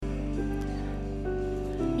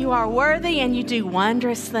You are worthy and you do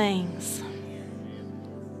wondrous things.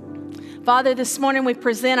 Father, this morning we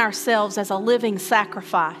present ourselves as a living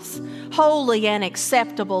sacrifice, holy and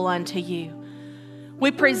acceptable unto you. We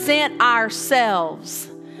present ourselves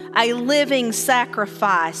a living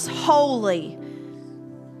sacrifice, holy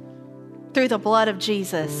through the blood of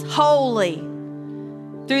Jesus, holy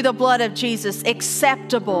through the blood of Jesus,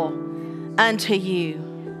 acceptable unto you.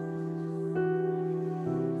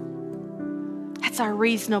 That's our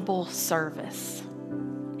reasonable service.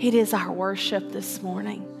 It is our worship this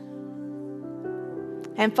morning.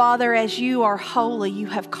 And Father, as you are holy, you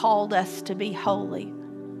have called us to be holy.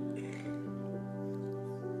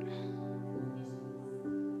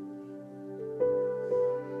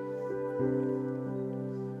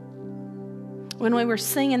 When we were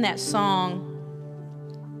singing that song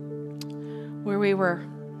where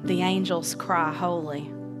the angels cry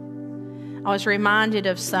holy, I was reminded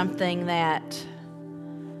of something that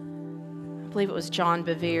I believe it was John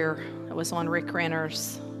Bevere. It was on Rick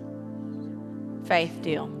Renner's faith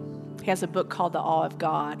deal. He has a book called The Awe of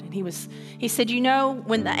God. And he said, you know,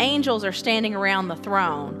 when the angels are standing around the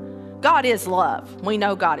throne, God is love. We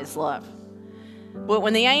know God is love. But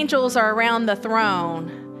when the angels are around the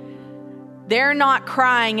throne, they're not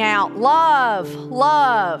crying out, love,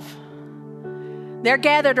 love. They're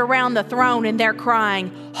gathered around the throne and they're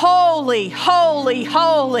crying, holy, holy,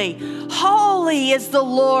 holy. Holy is the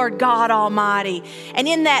Lord God Almighty. And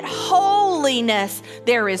in that holiness,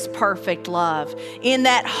 there is perfect love. In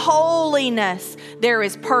that holiness, there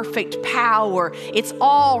is perfect power. It's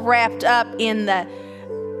all wrapped up in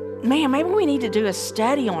maybe we need to do a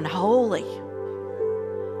study on holy.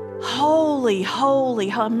 Holy,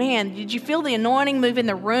 holy, oh man, did you feel the anointing move in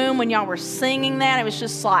the room when y'all were singing that? It was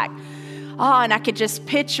just like, and I could just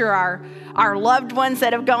picture our loved ones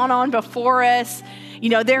that have gone on before us. You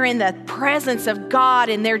know, they're in the presence of God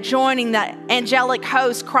and they're joining the angelic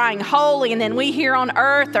host crying holy. And then we here on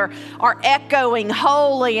earth are echoing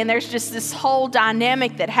holy. And there's just this whole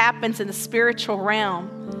dynamic that happens in the spiritual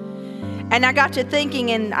realm. And I got to thinking,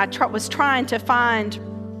 and I was trying to find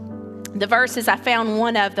the verses. I found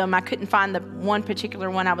one of them. I couldn't find the one particular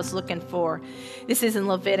one I was looking for. This is in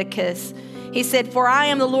Leviticus. He said, for I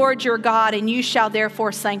am the Lord your God, and you shall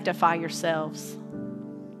therefore sanctify yourselves.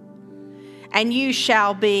 And you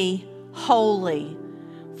shall be holy,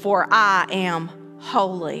 for I am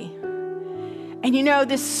holy. And you know,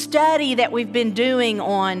 this study that we've been doing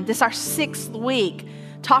on this, our 6th week,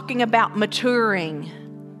 talking about maturing.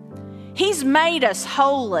 He's made us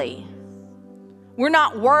holy. We're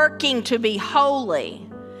not working to be holy,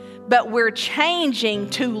 but we're changing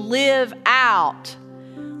to live out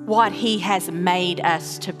what He has made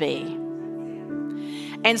us to be.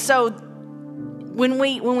 And so when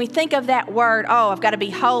we think of that word, I've got to be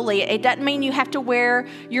holy, it doesn't mean you have to wear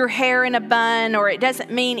your hair in a bun, or it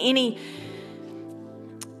doesn't mean any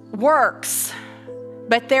works,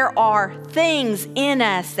 but there are things in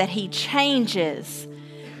us that He changes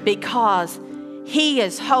because He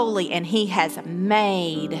is holy and He has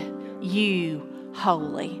made you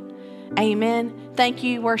holy. Amen. Thank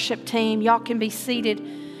you, worship team. Y'all can be seated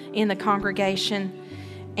in the congregation.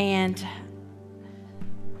 And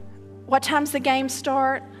what time's the game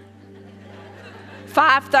start?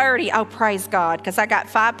 5:30. Oh, praise God, because I got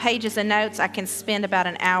 5 pages of notes. I can spend about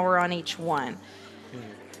an hour on each one.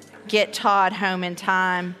 Get Todd home in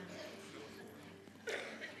time.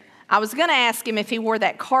 I was going to ask him if he wore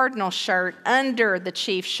that Cardinal shirt under the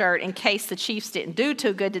Chiefs shirt in case the Chiefs didn't do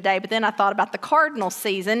too good today, but then I thought about the Cardinals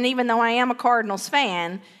season, and even though I am a Cardinals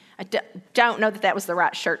fan, I don't know that was the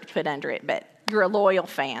right shirt to put under it, but you're a loyal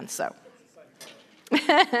fan, so.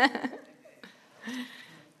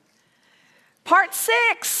 Part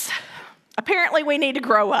 6. Apparently we need to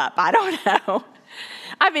grow up. I don't know.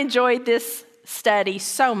 I've enjoyed this study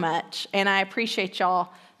so much, and I appreciate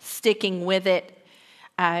y'all sticking with it.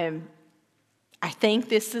 I think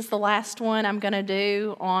this is the last one I'm going to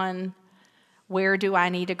do on where do I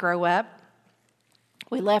need to grow up.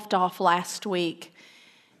 We left off last week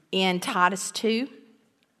in Titus 2.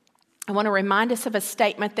 I want to remind us of a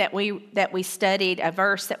statement that we studied, a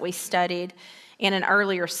verse that we studied in an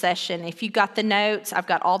earlier session. If you got the notes, I've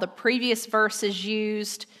got all the previous verses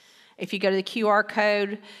used. If you go to the QR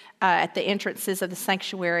code at the entrances of the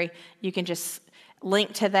sanctuary, you can just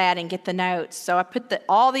link to that and get the notes. So I put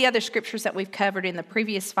all the other scriptures that we've covered in the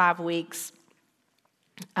previous 5 weeks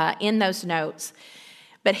in those notes.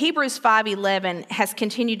 But Hebrews 5:11 has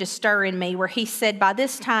continued to stir in me, where he said, by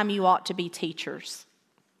this time you ought to be teachers.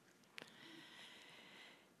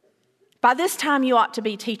 By this time you ought to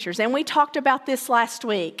be teachers. And we talked about this last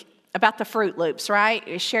week. about the Fruit Loops,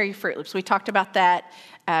 right? Share your Fruit Loops. We talked about that.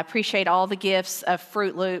 I appreciate all the gifts of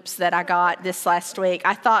Fruit Loops that I got this last week.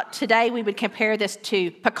 I thought today we would compare this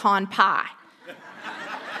to pecan pie.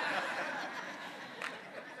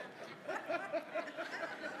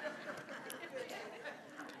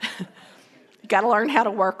 You got to learn how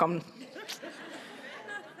to work them.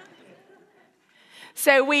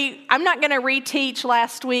 So I'm not going to reteach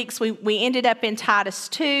last week's. We ended up in Titus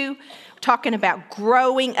 2, talking about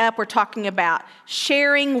growing up. We're talking about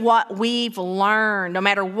sharing what we've learned. No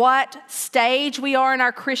matter what stage we are in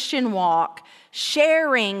our Christian walk,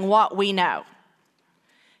 sharing what we know.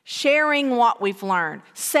 Sharing what we've learned.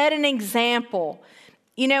 Set an example.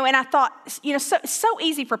 And I thought, so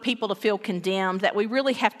easy for people to feel condemned that we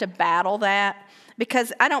really have to battle that.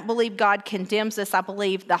 Because I don't believe God condemns us. I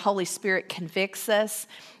believe the Holy Spirit convicts us.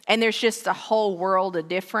 And there's just a whole world of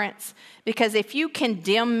difference. Because if you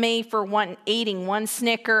condemn me for eating one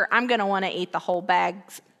Snicker, I'm going to want to eat the whole bag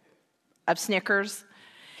of Snickers.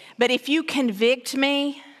 But if you convict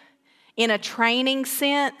me in a training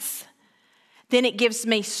sense, then it gives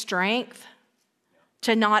me strength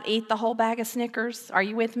to not eat the whole bag of Snickers. Are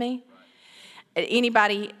you with me?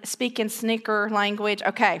 Anybody speaking Snicker language?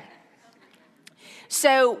 Okay.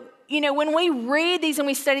 So, when we read these and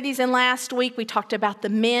we studied these, and last week we talked about the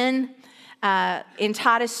men in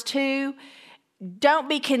Titus 2. Don't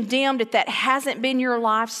be condemned if that hasn't been your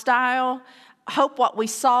lifestyle. Hope what we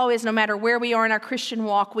saw is no matter where we are in our Christian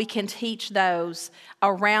walk, we can teach those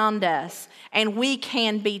around us. And we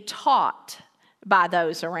can be taught by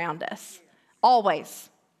those around us. Always.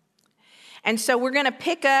 And so we're going to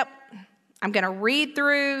pick up, I'm going to read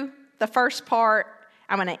through the first part.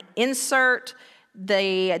 I'm going to insert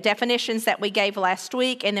the definitions that we gave last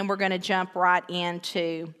week, and then we're going to jump right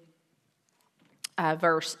into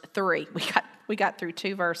verse 3. We got through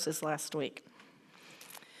 2 verses last week.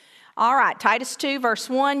 All right, Titus 2, verse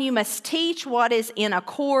 1, you must teach what is in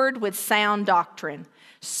accord with sound doctrine.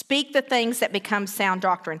 Speak the things that become sound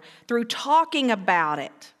doctrine through talking about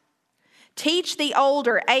it. Teach the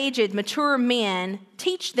older, aged, mature men,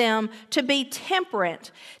 teach them to be temperate,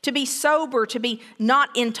 to be sober, to be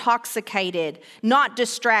not intoxicated, not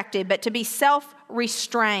distracted, but to be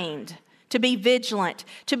self-restrained, to be vigilant,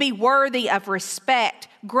 to be worthy of respect,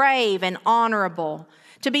 grave and honorable,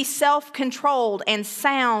 to be self-controlled and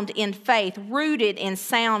sound in faith, rooted in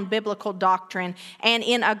sound biblical doctrine and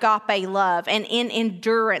in agape love and in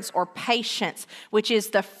endurance or patience, which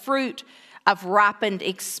is the fruit of ripened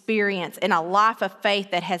experience and a life of faith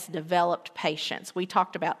that has developed patience. We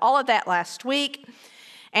talked about all of that last week.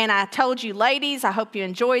 And I told you, ladies, I hope you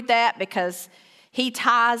enjoyed that because he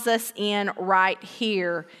ties us in right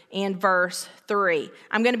here in verse 3.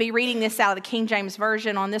 I'm going to be reading this out of the King James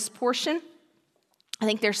Version on this portion. I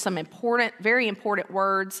think there's some very important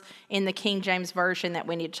words in the King James Version that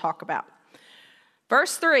we need to talk about.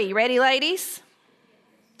 Verse 3, you ready, ladies?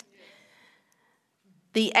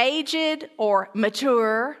 The aged or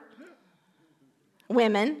mature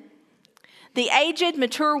women,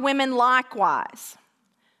 likewise.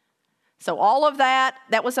 So all of that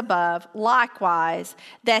was above, likewise,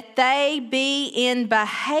 that they be in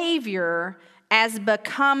behavior as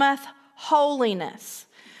becometh holiness.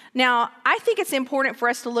 Now, I think it's important for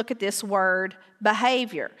us to look at this word,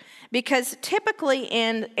 behavior, because typically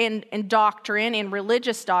in doctrine, in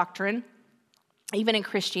religious doctrine, even in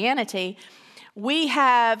Christianity, we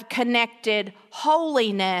have connected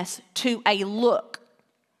holiness to a look.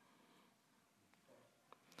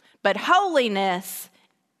 But holiness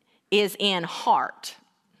is in heart.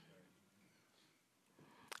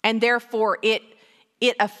 And therefore, it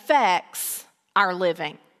affects our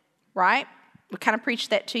living, right? We kind of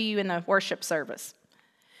preached that to you in the worship service.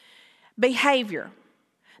 Behavior.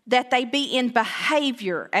 That they be in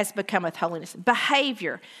behavior as becometh holiness.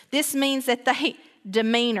 Behavior. This means that they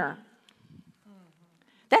demeanor.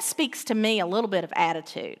 That speaks to me a little bit of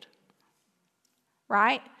attitude,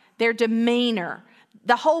 right? Their demeanor,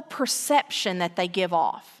 the whole perception that they give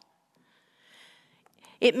off.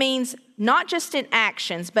 It means not just in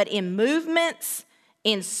actions, but in movements,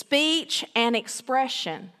 in speech and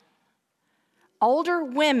expression. Older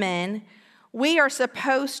women, we are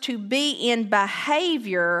supposed to be in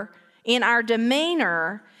behavior, in our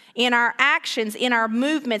demeanor, in our actions, in our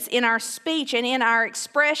movements, in our speech, and in our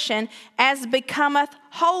expression as becometh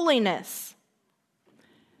holiness.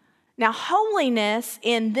 Now, holiness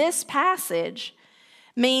in this passage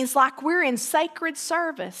means like we're in sacred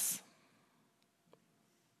service.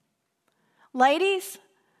 Ladies,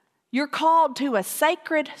 you're called to a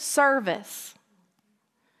sacred service.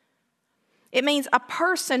 It means a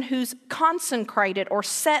person who's consecrated or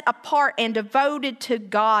set apart and devoted to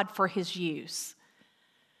God for his use.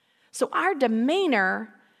 So our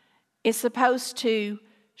demeanor is supposed to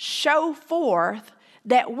show forth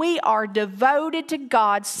that we are devoted to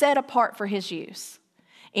God, set apart for his use.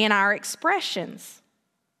 In our expressions,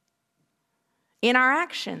 in our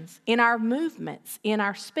actions, in our movements, in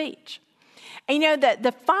our speech. And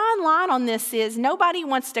the fine line on this is nobody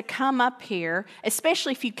wants to come up here,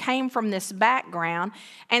 especially if you came from this background,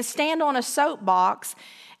 and stand on a soapbox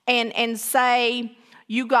and say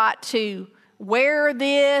you got to wear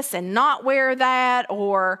this and not wear that,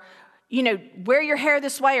 or wear your hair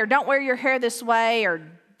this way or don't wear your hair this way, or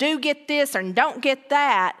do get this or don't get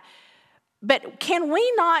that. But can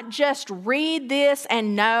we not just read this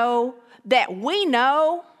and know that we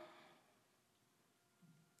know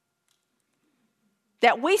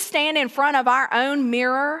that we stand in front of our own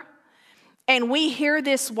mirror and we hear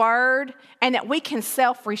this word and that we can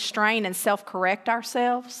self-restrain and self-correct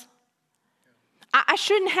ourselves? I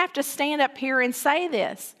shouldn't have to stand up here and say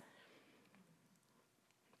this.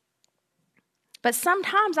 But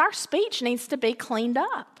sometimes our speech needs to be cleaned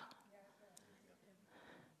up.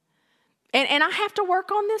 And I have to work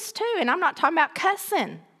on this too. And I'm not talking about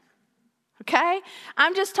cussing. Okay?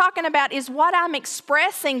 I'm just talking about is what I'm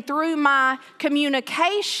expressing through my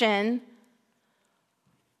communication,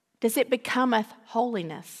 does it becometh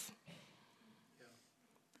holiness?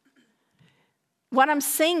 What I'm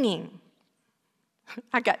singing.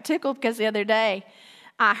 I got tickled because the other day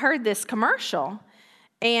I heard this commercial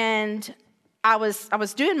and I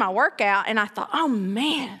was doing my workout and I thought, oh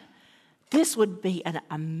man, this would be an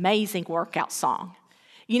amazing workout song.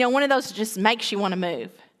 One of those that just makes you want to move.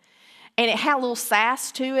 And it had a little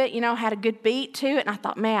sass to it, had a good beat to it. And I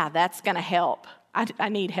thought, man, that's going to help. I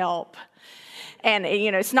need help. And,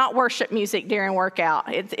 it's not worship music during workout.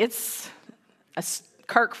 It's a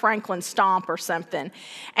Kirk Franklin stomp or something.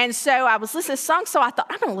 And so I was listening to the song, so I thought,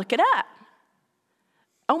 I'm going to look it up.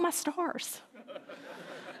 Oh, my stars.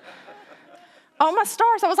 Oh, my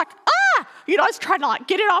stars. I was like, I was trying to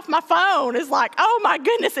get it off my phone. It's like, oh my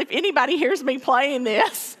goodness, if anybody hears me playing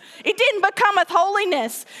this. It didn't becometh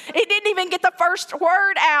holiness. It didn't even get the first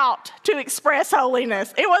word out to express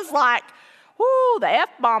holiness. It was like, whoo, the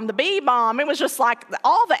F-bomb, the B-bomb. It was just like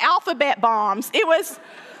all the alphabet bombs. It was,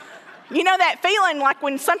 that feeling like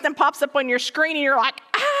when something pops up on your screen and you're like,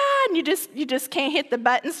 and you just can't hit the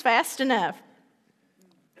buttons fast enough.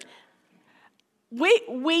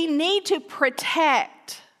 We need to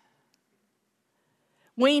protect.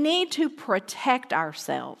 We need to protect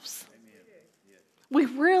ourselves. We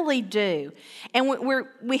really do. And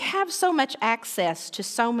we have so much access to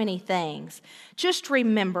so many things. Just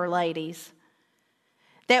remember, ladies,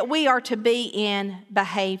 that we are to be in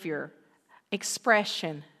behavior,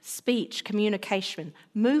 expression, speech, communication,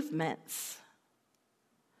 movements,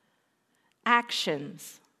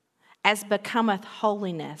 actions, as becometh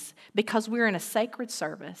holiness, because we're in a sacred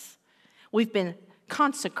service. We've been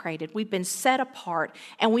consecrated, we've been set apart,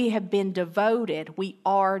 and we have been devoted. We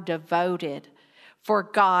are devoted for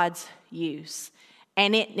God's use,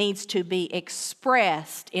 and it needs to be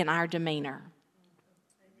expressed in our demeanor.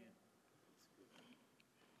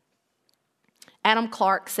 Adam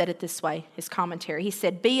Clark said it this way, his commentary. He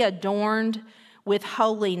said, be adorned with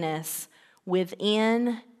holiness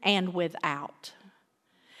within and without.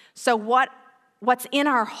 So what's in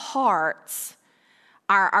our hearts,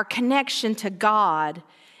 our connection to God,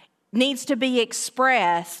 needs to be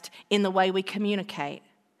expressed in the way we communicate.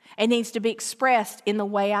 It needs to be expressed in the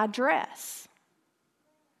way I dress.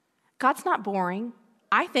 God's not boring.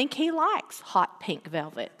 I think he likes hot pink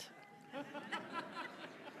velvet.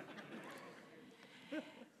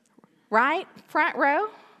 Right? Front row?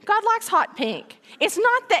 God likes hot pink. It's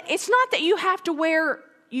not that you have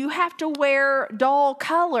to wear dull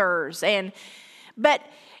colors, but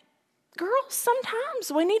girls,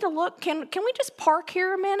 sometimes we need to look. Can we just park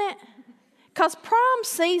here a minute? Because prom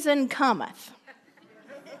season cometh.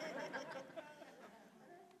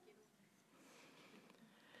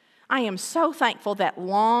 I am so thankful that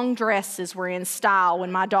long dresses were in style when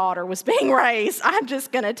my daughter was being raised. I'm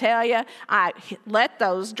just going to tell you, I let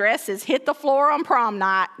those dresses hit the floor on prom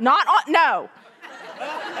night. No.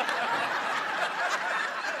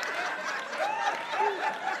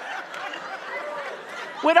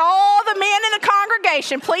 With all the men in the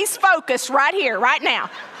congregation, please focus right here, right now.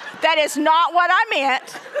 That is not what I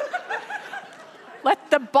meant. Let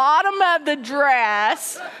the bottom of the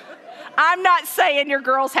dress... I'm not saying your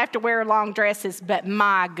girls have to wear long dresses, but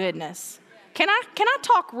my goodness. Can I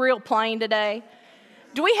talk real plain today?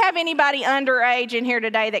 Do we have anybody underage in here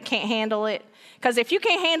today that can't handle it? Because if you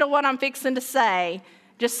can't handle what I'm fixing to say,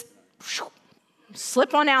 just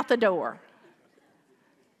slip on out the door.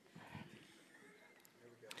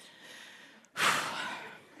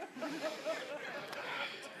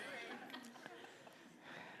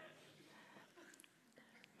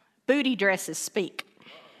 Booty dresses speak.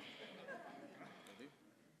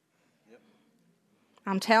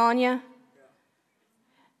 I'm telling you,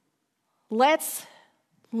 let's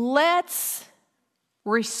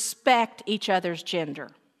respect each other's gender.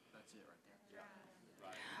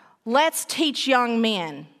 Let's teach young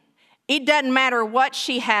men. It doesn't matter what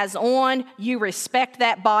she has on, you respect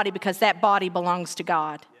that body because that body belongs to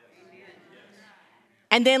God.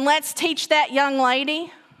 And then let's teach that young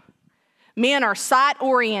lady, men are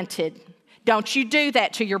sight-oriented. Don't you do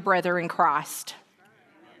that to your brother in Christ.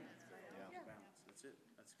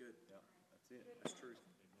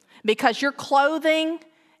 Because your clothing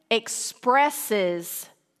expresses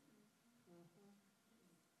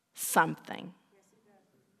something.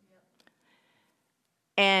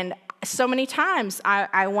 And so many times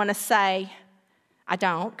I want to say, I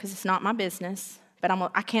don't, because it's not my business, but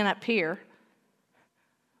I can't up here.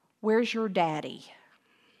 Where's your daddy?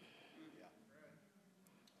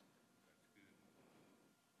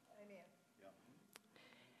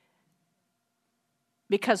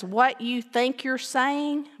 Because what you think you're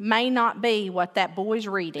saying may not be what that boy's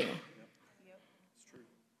reading.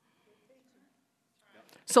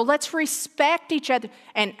 So let's respect each other.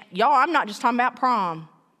 And y'all, I'm not just talking about prom.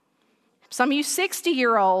 Some of you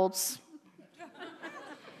 60-year-olds,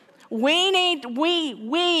 we,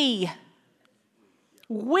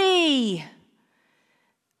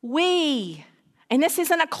 and this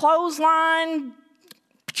isn't a clothesline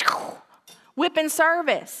whipping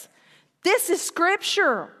service. This is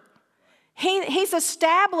Scripture. He's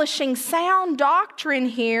establishing sound doctrine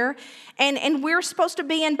here, and we're supposed to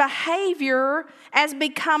be in behavior as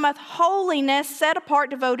becometh holiness, set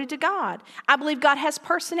apart, devoted to God. I believe God has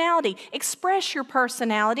personality. Express your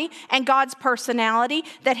personality and God's personality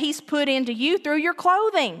that He's put into you through your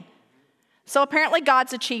clothing. So apparently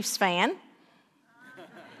God's a Chiefs fan.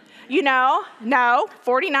 You know, no,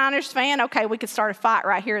 49ers fan. Okay, we could start a fight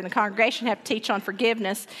right here in the congregation, have to teach on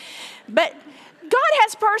forgiveness. But God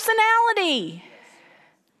has personality.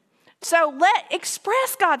 So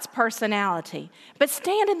express God's personality, but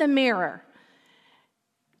stand in the mirror.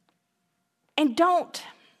 And don't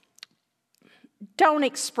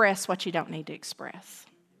express what you don't need to express.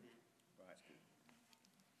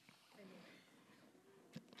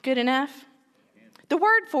 Good enough? The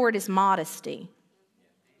word for it is modesty.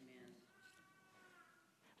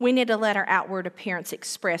 We need to let our outward appearance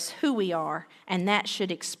express who we are, and that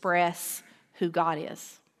should express who God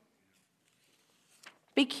is.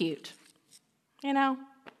 Be cute. You know,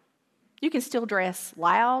 you can still dress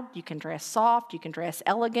loud, you can dress soft, you can dress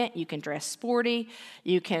elegant, you can dress sporty,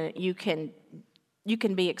 you can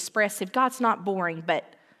be expressive. God's not boring,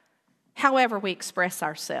 but however we express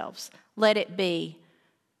ourselves, let it be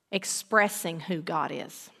expressing who God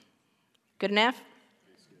is. Good enough?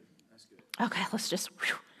 Okay, let's just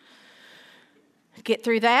get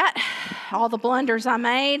through that, all the blunders I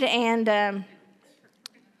made, and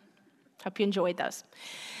hope you enjoyed those.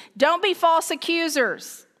 Don't be false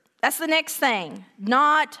accusers. That's the next thing.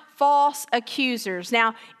 Not false accusers.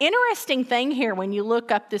 Now, interesting thing here when you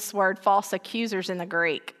look up this word false accusers in the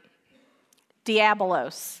Greek.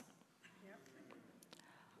 Diabolos.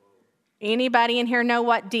 Anybody in here know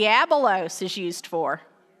what diabolos is used for?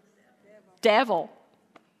 Devil.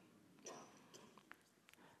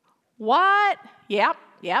 What? Yep.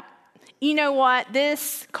 You know what?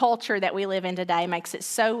 This culture that we live in today makes it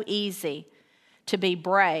so easy to be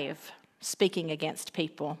brave speaking against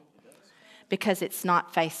people because it's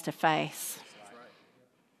not face to face.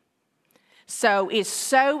 So it's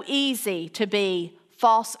so easy to be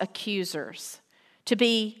false accusers, to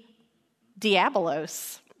be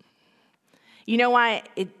diabolos. You know why?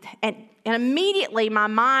 And immediately my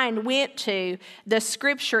mind went to the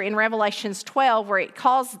scripture in Revelations 12 where it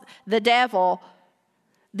calls the devil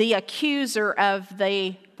the accuser of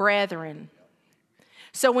the brethren.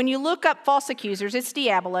 So when you look up false accusers, it's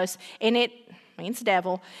diabolos, and it means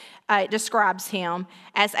devil. It describes him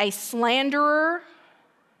as a slanderer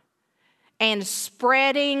and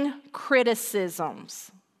spreading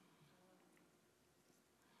criticisms.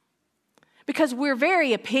 Because we're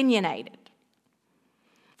very opinionated.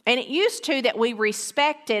 And it used to that we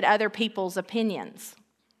respected other people's opinions.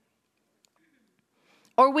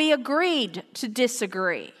 Or we agreed to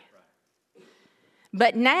disagree.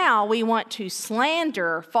 But now we want to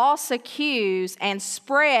slander, false accuse, and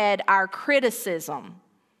spread our criticism.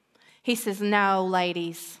 He says, no,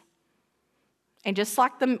 ladies. And just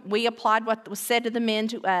like we applied what was said to the men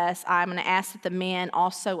to us, I'm going to ask that the men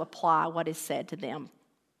also apply what is said to them.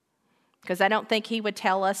 Because I don't think he would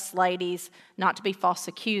tell us, ladies, not to be false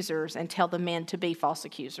accusers and tell the men to be false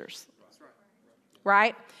accusers.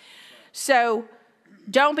 Right? So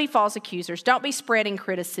don't be false accusers. Don't be spreading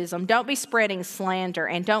criticism. Don't be spreading slander.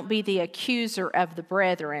 And don't be the accuser of the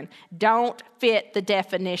brethren. Don't fit the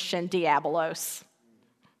definition diabolos.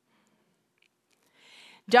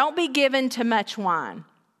 Don't be given to much wine.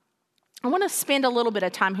 I want to spend a little bit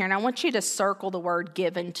of time here, and I want you to circle the word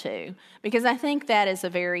given to, because I think that is a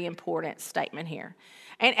very important statement here.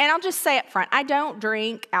 And I'll just say up front, I don't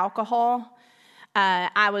drink alcohol.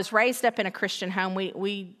 I was raised up in a Christian home.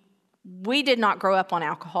 We did not grow up on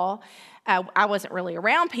alcohol. I wasn't really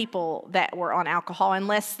around people that were on alcohol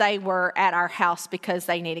unless they were at our house because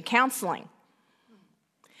they needed counseling.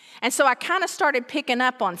 And so I kind of started picking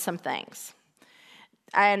up on some things.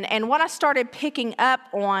 And what I started picking up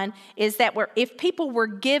on is that if people were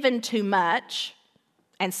given too much,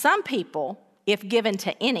 and some people, if given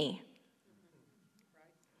to any,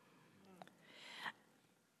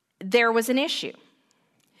 there was an issue.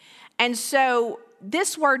 And so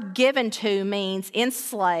this word given to means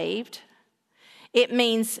enslaved. It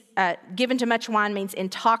means, given to much wine means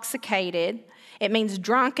intoxicated. It means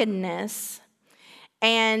drunkenness.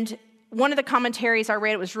 And one of the commentaries I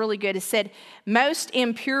read, it was really good, it said, most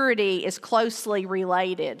impurity is closely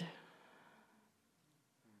related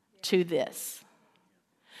to this.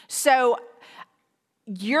 So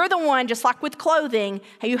you're the one, just like with clothing,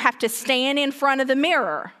 you have to stand in front of the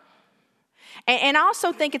mirror. And I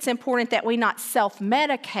also think it's important that we not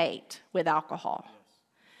self-medicate with alcohol.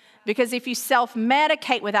 Because if you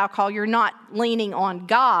self-medicate with alcohol, you're not leaning on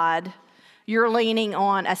God, you're leaning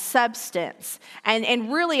on a substance.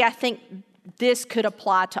 And really, I think this could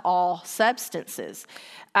apply to all substances.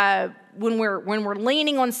 When we're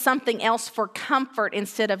leaning on something else for comfort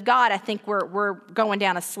instead of God, I think we're going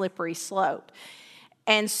down a slippery slope.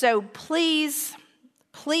 And so please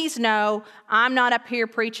know, I'm not up here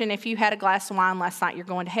preaching if you had a glass of wine last night, you're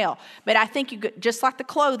going to hell. But I think just like the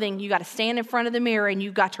clothing, you got to stand in front of the mirror and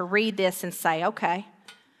you got to read this and say, okay,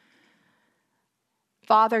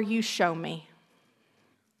 Father, you show me.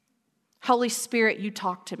 Holy Spirit, you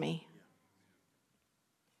talk to me.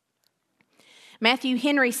 Matthew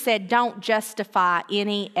Henry said, don't justify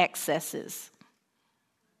any excesses.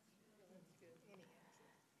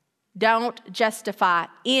 Don't justify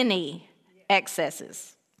any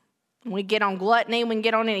excesses. We get on gluttony, we can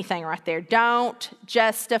get on anything right there. Don't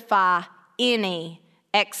justify any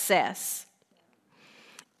excess.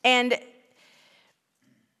 And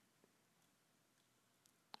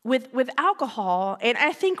with alcohol, and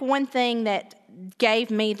I think one thing that gave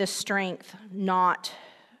me the strength not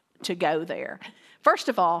to go there, first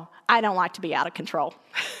of all, I don't like to be out of control.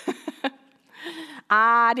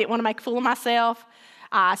 I didn't want to make a fool of myself.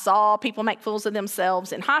 I saw people make fools of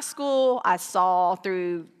themselves in high school. I saw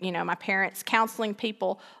through, my parents counseling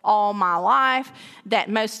people all my life that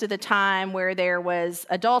most of the time where there was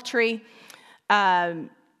adultery,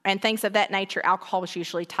 and things of that nature, alcohol was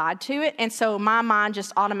usually tied to it. And so my mind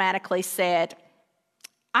just automatically said,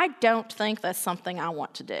 I don't think that's something I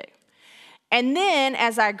want to do. And then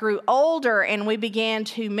as I grew older and we began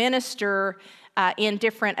to minister in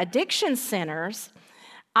different addiction centers,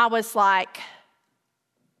 I was like,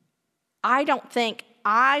 I don't think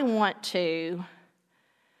I want to,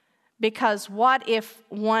 because what if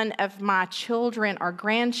one of my children or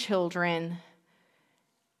grandchildren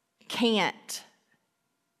can't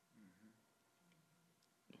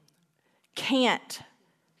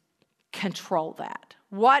control that?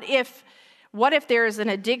 What if there is an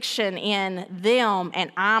addiction in them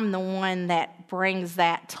and I'm the one that brings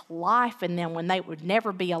that to life in them when they would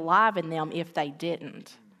never be alive in them if they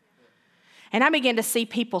didn't? And I began to see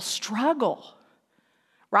people struggle,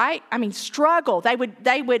 right? Struggle.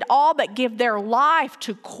 They would all but give their life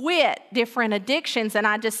to quit different addictions, and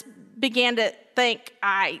I just began to think,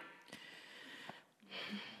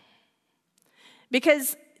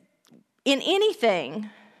 because in anything,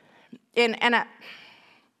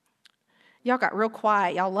 y'all got real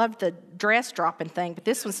quiet. Y'all loved the dress dropping thing, but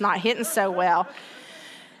this one's not hitting so well.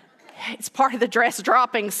 It's part of the dress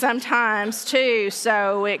dropping sometimes too,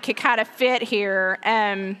 so it could kind of fit here.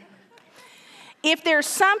 If there's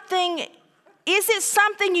something, is it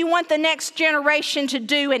something you want the next generation to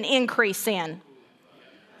do and increase in?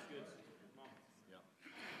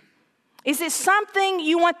 Is it something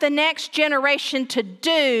you want the next generation to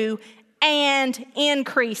do and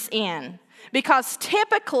increase in? Because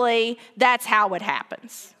typically, that's how it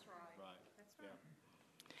happens.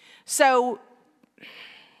 So,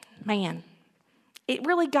 man, it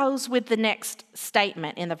really goes with the next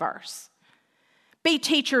statement in the verse. Be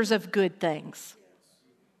teachers of good things.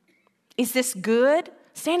 Is this good?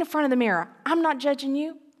 Stand in front of the mirror. I'm not judging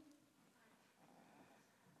you.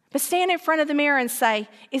 But stand in front of the mirror and say,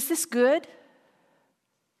 is this good?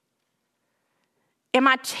 Am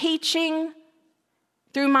I teaching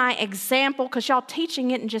through my example? Because y'all,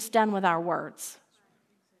 teaching isn't just done with our words.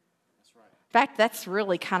 In fact, that's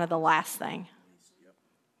really kind of the last thing.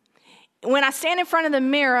 When I stand in front of the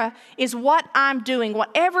mirror, is what I'm doing,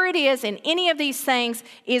 whatever it is in any of these things,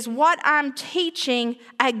 is what I'm teaching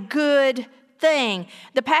a good thing.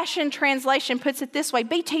 The Passion Translation puts it this way: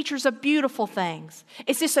 be teachers of beautiful things.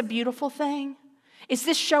 Is this a beautiful thing? Is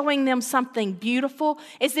this showing them something beautiful?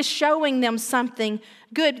 Is this showing them something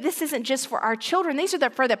good? This isn't just for our children. These are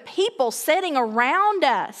for the people sitting around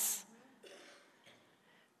us.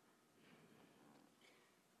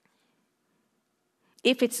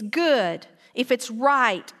 If it's good, if it's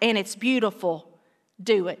right, and it's beautiful,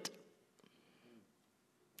 do it.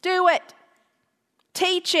 Do it.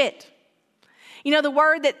 Teach it. You know, the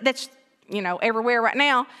word that's everywhere right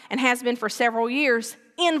now and has been for several years,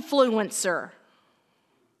 influencer.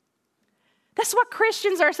 That's what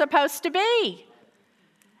Christians are supposed to be.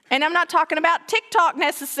 And I'm not talking about TikTok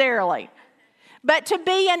necessarily, but to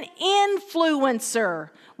be an influencer.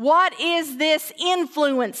 What is this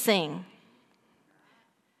influencing?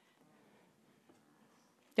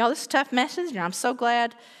 Y'all, this is a tough message, and I'm so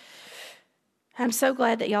glad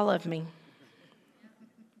that y'all love me.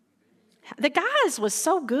 The guys was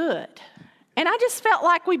so good. And I just felt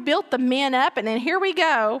like we built the men up, and then here we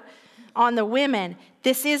go on the women.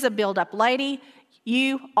 This is a build-up. Lady,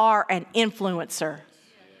 you are an influencer.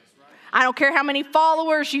 I don't care how many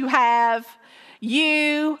followers you have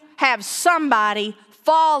have somebody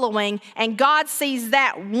following, and God sees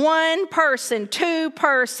that one person, 2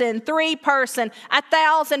 person, 3 person,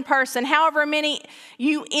 1,000 person, however many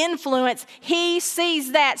you influence. He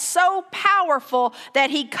sees that so powerful that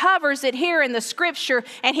he covers it here in the scripture,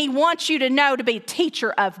 and he wants you to know to be a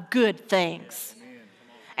teacher of good things.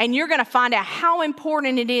 And you're going to find out how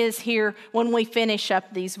important it is here when we finish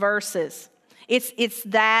up these verses. It's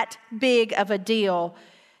that big of a deal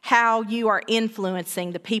how you are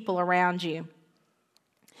influencing the people around you.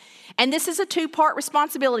 And this is a 2-part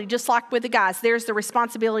responsibility, just like with the guys. There's the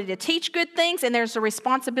responsibility to teach good things, and there's the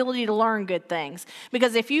responsibility to learn good things.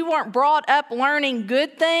 Because if you weren't brought up learning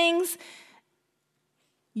good things,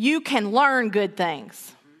 you can learn good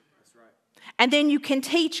things. That's right. And then you can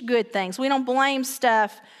teach good things. We don't blame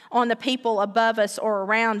stuff on the people above us or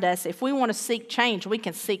around us. If we want to seek change, we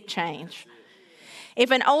can seek change. If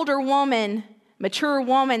an older woman, mature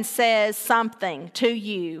woman says something to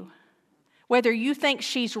you, whether you think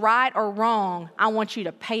she's right or wrong, I want you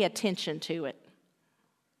to pay attention to it.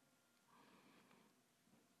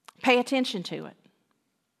 Pay attention to it.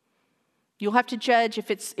 You'll have to judge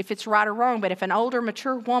if it's right or wrong, but if an older,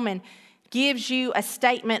 mature woman gives you a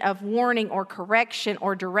statement of warning or correction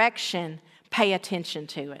or direction, pay attention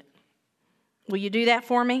to it. Will you do that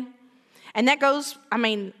for me? And that goes,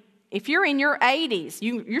 if you're in your 80s,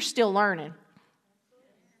 you're still learning.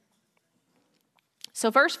 So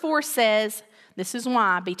verse 4 says, this is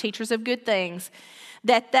why, be teachers of good things,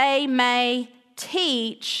 that they may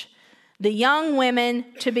teach the young women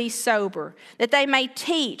to be sober, that they may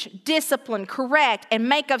teach, discipline, correct, and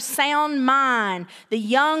make of sound mind the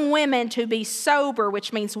young women to be sober,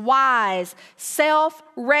 which means wise,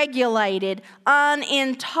 self-regulated,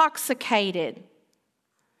 unintoxicated.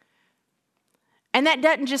 And that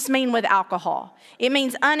doesn't just mean with alcohol. It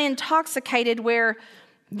means unintoxicated where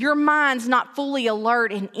your mind's not fully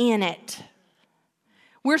alert and in it.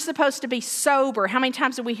 We're supposed to be sober. How many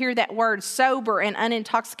times do we hear that word, sober and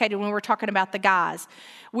unintoxicated, when we're talking about the guys?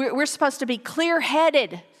 We're supposed to be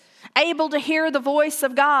clear-headed, able to hear the voice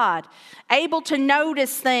of God, able to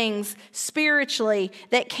notice things spiritually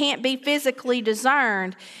that can't be physically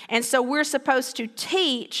discerned. And so we're supposed to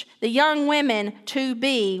teach the young women to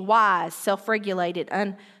be wise, self-regulated,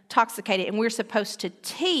 unintoxicated. And we're supposed to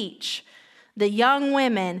teach the young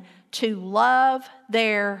women to love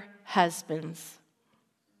their husbands.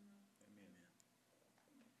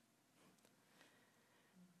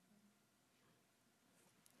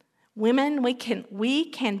 Women, we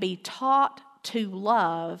can be taught to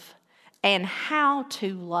love and how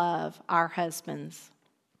to love our husbands.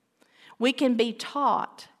 We can be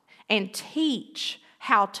taught and teach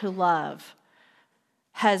how to love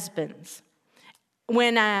husbands.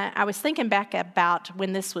 When I was thinking back about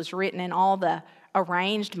when this was written and all the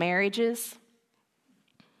arranged marriages,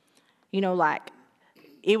 like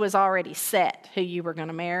it was already set who you were going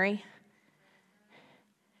to marry,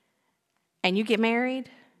 and you get married,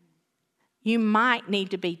 you might need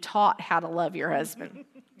to be taught how to love your husband.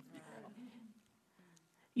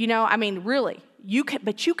 Really,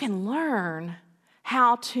 but you can learn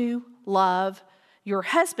how to love your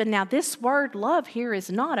husband. Now, this word love here is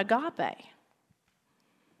not agape.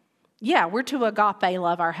 Yeah, we're to agape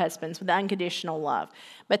love our husbands with unconditional love.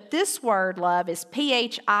 But this word love is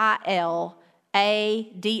P-H-I-L-A-D-R-O-S.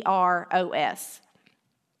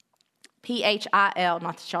 P-H-I-L,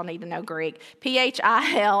 not that y'all need to know Greek, P-H-I-L-A-D-R-O-S.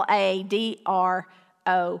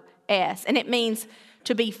 And it means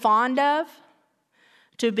to be fond of,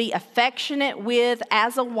 to be affectionate with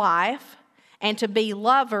as a wife, and to be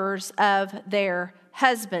lovers of their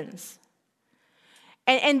husbands.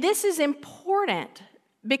 And this is important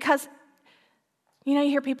because, you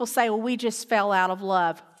hear people say, well, we just fell out of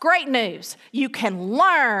love. Great news. You can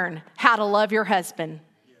learn how to love your husband.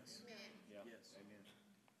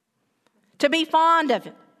 To be fond of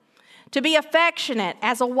him, to be affectionate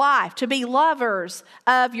as a wife, to be lovers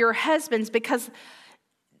of your husbands. Because,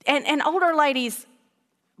 and older ladies,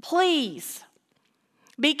 please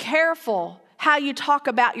be careful how you talk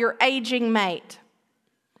about your aging mate.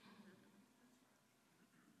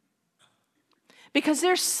 Because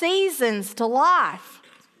there's seasons to life.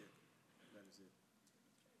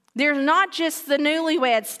 There's not just the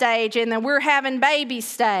newlywed stage and then we're having baby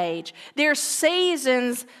stage. There's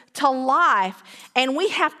seasons to life, and we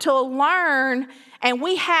have to learn and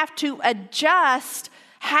we have to adjust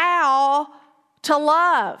how to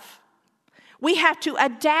love. We have to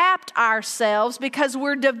adapt ourselves because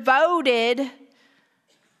we're devoted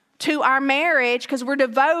to our marriage, because we're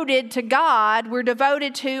devoted to God, we're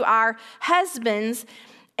devoted to our husbands.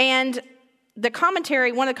 And one of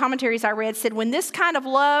the commentaries I read said, when this kind of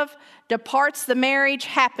love departs the marriage,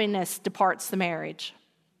 happiness departs the marriage.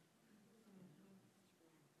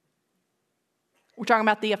 We're talking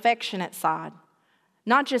about the affectionate side.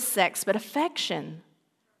 Not just sex, but affection.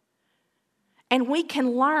 And we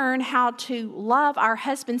can learn how to love our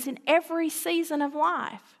husbands in every season of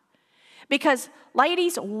life. Because,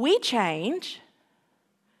 ladies, we change.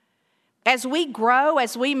 As we grow,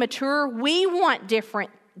 as we mature, we want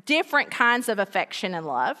different kinds of affection and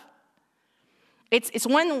love. It's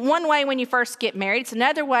one way when you first get married. It's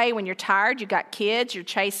another way when you're tired, you got kids, you're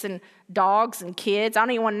chasing dogs and kids. I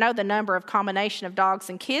don't even want to know the number of combination of dogs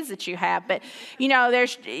and kids that you have. But,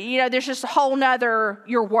 there's just a whole nother,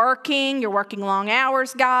 you're working long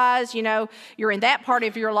hours, guys. You're in that part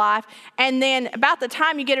of your life. And then about the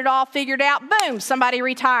time you get it all figured out, boom, somebody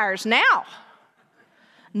retires. Now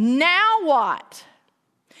what?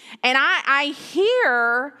 And I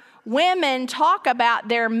hear women talk about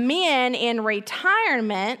their men in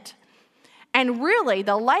retirement, and really,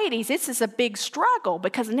 the ladies, this is a big struggle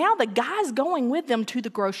because now the guy's going with them to the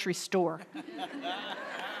grocery store.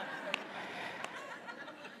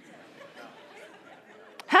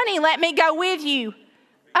 Honey, let me go with you.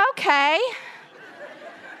 Okay.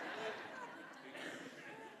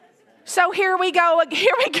 So here we go.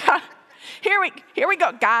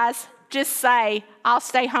 Guys, just say, I'll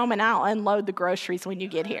stay home and I'll unload the groceries when you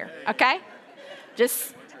get here, okay?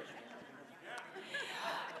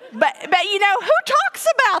 But who talks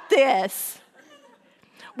about this?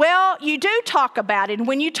 Well, you do talk about it, and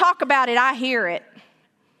when you talk about it, I hear it.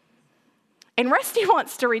 And Rusty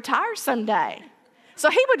wants to retire someday. So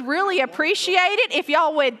he would really appreciate it if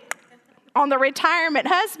y'all would, on the retirement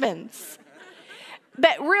husbands.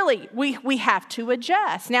 But really, we have to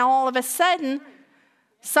adjust. Now, all of a sudden,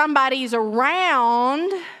 somebody's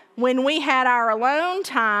around when we had our alone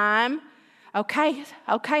time. Okay,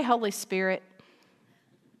 Holy Spirit.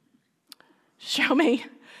 Show me,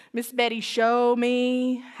 Miss Betty, show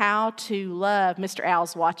me how to love. Mr.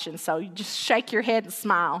 Al's watching, so you just shake your head and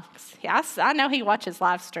smile. I know he watches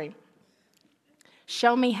live stream.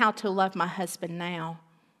 Show me how to love my husband now.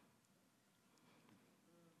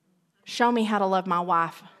 Show me how to love my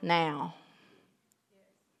wife now.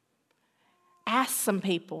 Ask some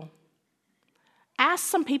people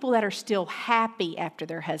that are still happy after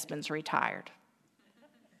their husband's retired.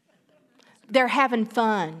 They're having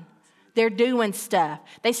fun. They're doing stuff.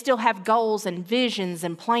 They still have goals and visions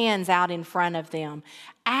and plans out in front of them.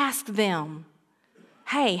 Ask them,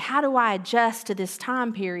 hey, how do I adjust to this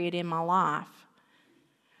time period in my life?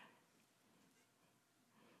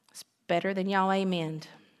 It's better than y'all amened.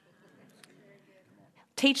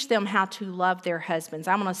 Teach them how to love their husbands.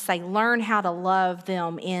 I'm going to say learn how to love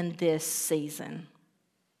them in this season.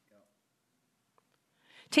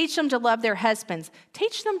 Teach them to love their husbands.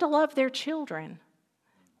 Teach them to love their children.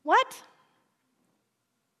 What?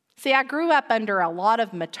 See, I grew up under a lot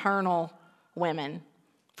of maternal women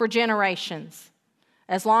for generations.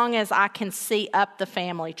 As long as I can see up the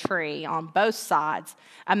family tree on both sides,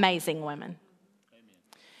 amazing women.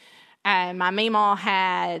 And my meemaw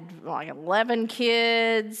had like 11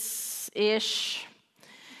 kids-ish.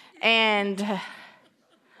 And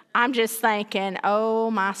I'm just thinking,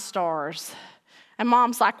 oh, my stars. And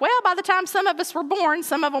Mom's like, well, by the time some of us were born,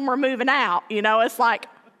 some of them were moving out. You know, it's like,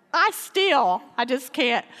 I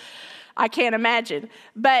can't imagine.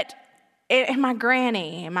 But and my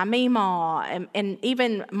granny and my meemaw and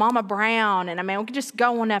even Mama Brown, and I mean, we're just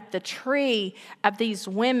going up the tree of these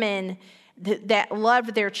women that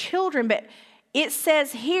loved their children. But it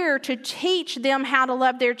says here to teach them how to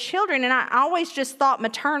love their children. And I always just thought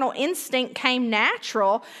maternal instinct came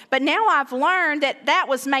natural. But now I've learned that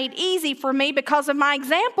was made easy for me because of my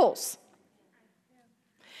examples.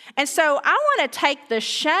 And so I want to take the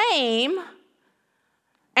shame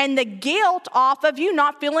and the guilt off of you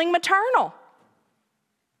not feeling maternal.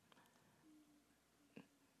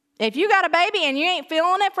 If you got a baby and you ain't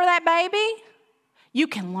feeling it for that baby, you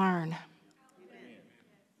can learn.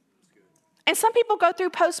 And some people go through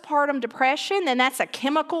postpartum depression, then that's a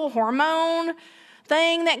chemical hormone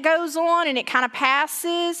thing that goes on and it kind of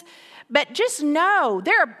passes. But just know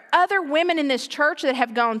there are other women in this church that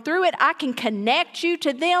have gone through it. I can connect you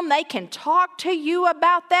to them. They can talk to you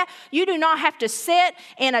about that. You do not have to sit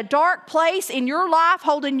in a dark place in your life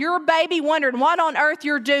holding your baby wondering what on earth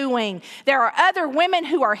you're doing. There are other women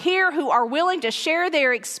who are here who are willing to share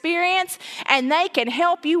their experience, and they can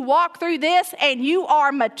help you walk through this. And you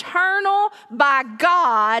are maternal by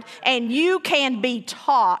God, and you can be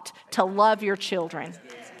taught to love your children.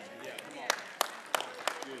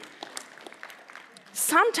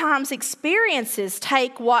 Sometimes experiences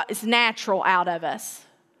take what is natural out of us.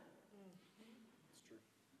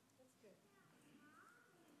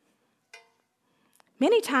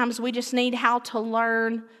 Many times we just need how to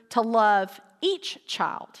learn to love each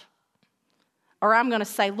child. Or I'm going to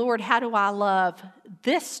say, Lord, how do I love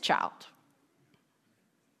this child?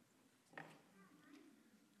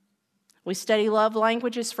 We study love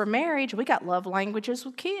languages for marriage. We got love languages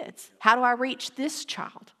with kids. How do I reach this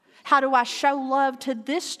child? How do I show love to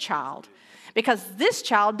this child? Because this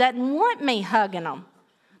child doesn't want me hugging them.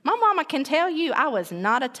 My mama can tell you I was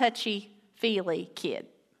not a touchy-feely kid.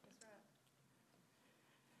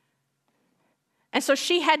 And so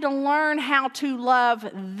she had to learn how to love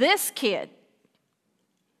this kid.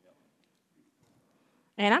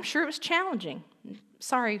 And I'm sure it was challenging.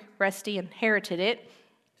 Sorry, Rusty inherited it.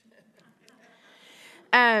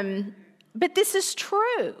 But this is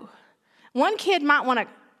true. One kid might want to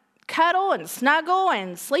cuddle and snuggle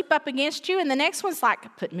and sleep up against you, and the next one's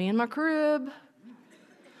like, put me in my crib.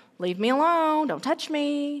 Leave me alone. Don't touch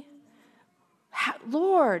me.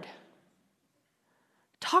 Lord,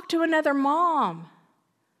 talk to another mom.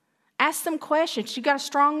 Ask them questions. You got a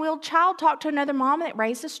strong-willed child? Talk to another mom that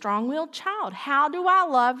raised a strong-willed child. How do I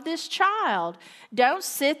love this child? Don't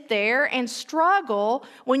sit there and struggle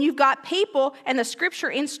when you've got people, and the scripture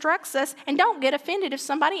instructs us, and don't get offended if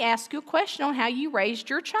somebody asks you a question on how you raised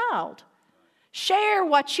your child. Share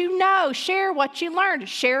what you know. Share what you learned.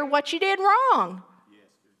 Share what you did wrong.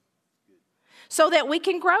 So that we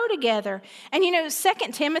can grow together. And 2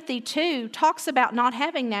 Timothy 2 talks about not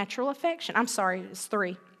having natural affection. I'm sorry, it's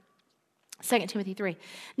 3. 2 Timothy 3.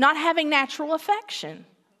 Not having natural affection.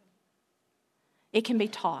 It can be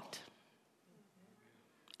taught.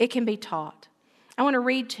 It can be taught. I want to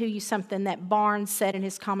read to you something that Barnes said in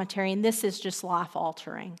his commentary, and this is just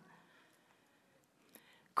life-altering.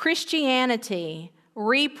 Christianity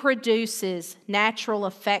reproduces natural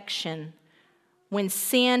affection when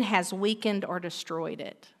sin has weakened or destroyed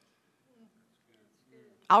it.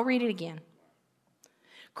 I'll read it again.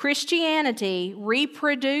 Christianity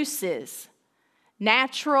reproduces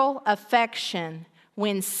natural affection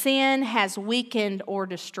when sin has weakened or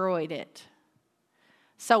destroyed it.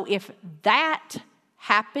 So if that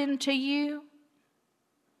happened to you,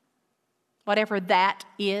 whatever that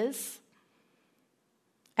is,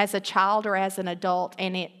 as a child or as an adult,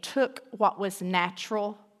 and it took what was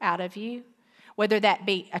natural out of you, whether that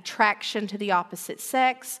be attraction to the opposite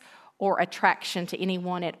sex or attraction to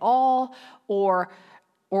anyone at all, or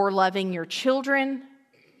loving your children,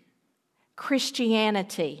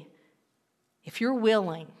 Christianity, if you're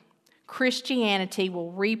willing, Christianity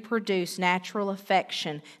will reproduce natural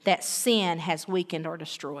affection that sin has weakened or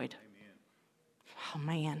destroyed. Amen. Oh,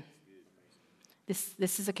 man.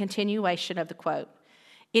 This is a continuation of the quote.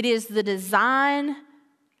 It is the design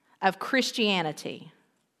of Christianity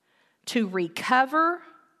to recover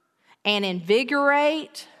and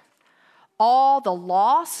invigorate all the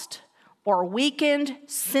lost or weakened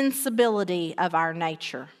sensibility of our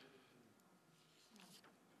nature.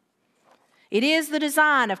 It is the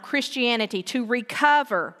design of Christianity to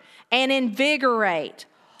recover and invigorate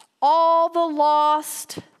all the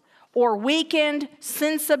lost or weakened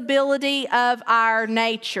sensibility of our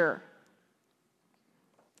nature.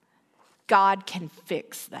 God can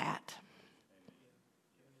fix that.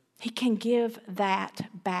 He can give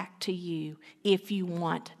that back to you if you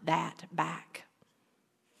want that back.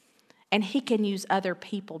 And He can use other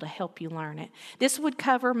people to help you learn it. This would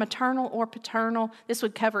cover maternal or paternal. This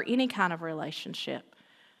would cover any kind of relationship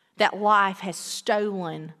that life has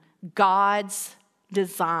stolen God's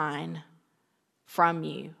design from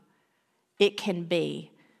you. It can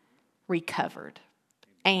be recovered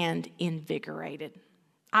and invigorated.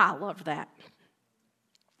 I love that.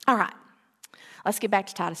 All right, let's get back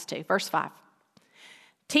to Titus 2, verse 5.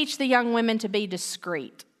 Teach the young women to be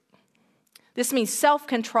discreet. This means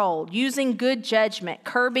self-controlled, using good judgment,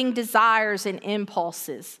 curbing desires and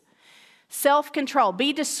impulses. Self-control,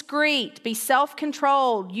 be discreet, be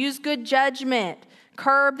self-controlled, use good judgment,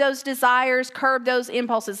 curb those desires, curb those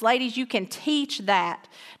impulses. Ladies, you can teach that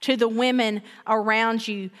to the women around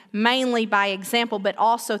you, mainly by example, but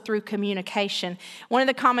also through communication. One of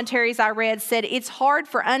the commentaries I read said, it's hard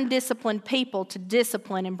for undisciplined people to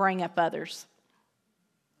discipline and bring up others.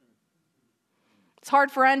 It's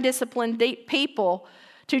hard for undisciplined people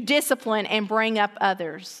to discipline and bring up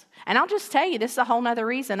others. And I'll just tell you, this is a whole other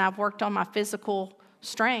reason I've worked on my physical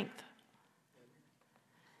strength.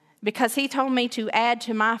 Because He told me to add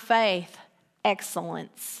to my faith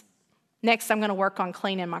excellence. Next, I'm going to work on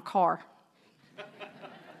cleaning my car.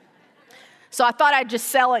 So I thought I'd just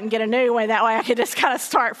sell it and get a new one. That way I could just kind of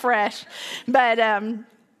start fresh. But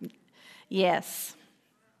yes,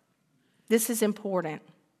 this is important.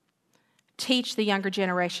 Teach the younger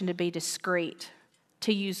generation to be discreet,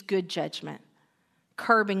 to use good judgment,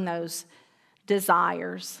 curbing those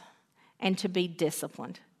desires, and to be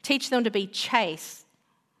disciplined. Teach them to be chaste,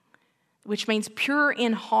 which means pure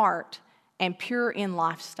in heart and pure in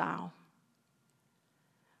lifestyle.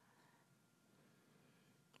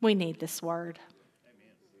 We need this word.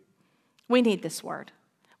 We need this word.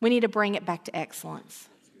 We need to bring it back to excellence.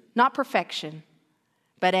 Not perfection,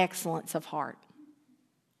 but excellence of heart.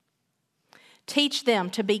 Teach them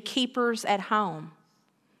to be keepers at home.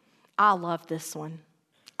 I love this one.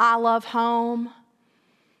 I love home.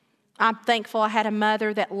 I'm thankful I had a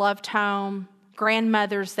mother that loved home,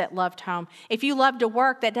 grandmothers that loved home. If you love to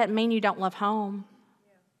work, that doesn't mean you don't love home.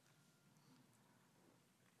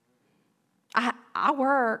 I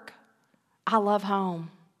work. I love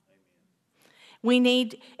home.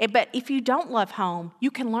 But if you don't love home,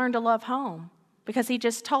 you can learn to love home, because He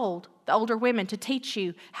just told the older women to teach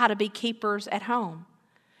you how to be keepers at home.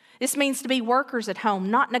 This means to be workers at home,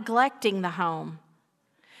 not neglecting the home.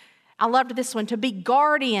 I loved this one, to be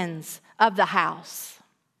guardians of the house.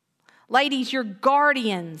 Ladies, you're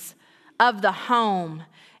guardians of the home.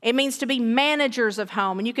 It means to be managers of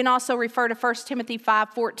home. And you can also refer to 1 Timothy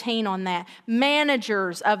 5:14 on that.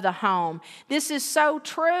 Managers of the home. This is so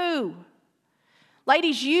true.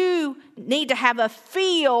 Ladies, you need to have a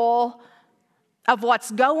feel of what's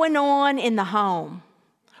going on in the home,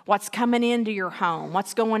 what's coming into your home,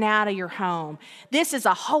 what's going out of your home. This is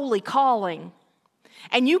a holy calling.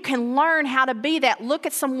 And you can learn how to be that. Look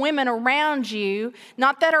at some women around you,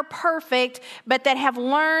 not that are perfect, but that have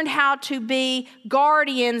learned how to be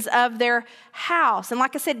guardians of their house. And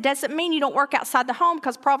like I said, it doesn't mean you don't work outside the home,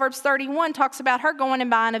 because Proverbs 31 talks about her going and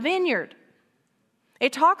buying a vineyard.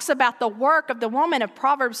 It talks about the work of the woman of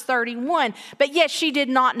Proverbs 31, but yet she did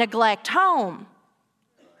not neglect home.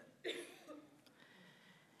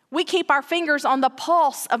 We keep our fingers on the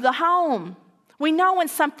pulse of the home. We know when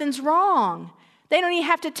something's wrong. They don't even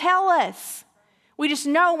have to tell us. We just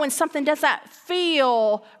know when something doesn't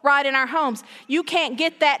feel right in our homes. You can't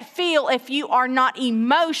get that feel if you are not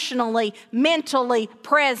emotionally, mentally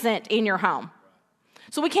present in your home.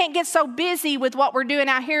 So we can't get so busy with what we're doing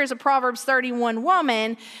out here as a Proverbs 31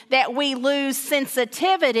 woman that we lose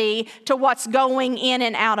sensitivity to what's going in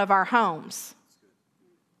and out of our homes.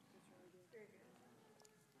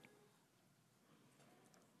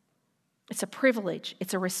 It's a privilege,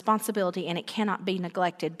 it's a responsibility, and it cannot be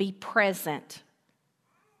neglected. Be present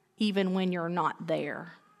even when you're not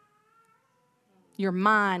there. Your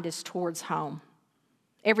mind is towards home.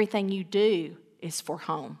 Everything you do is for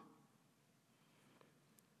home.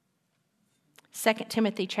 2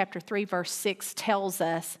 Timothy chapter 3, verse 6 tells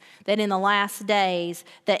us that in the last days,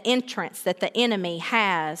 the entrance that the enemy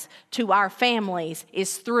has to our families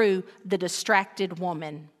is through the distracted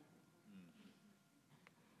woman.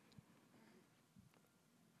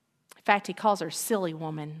 In fact, he calls her silly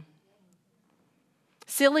woman.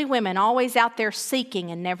 Silly women always out there seeking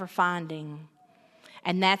and never finding.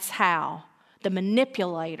 And that's how the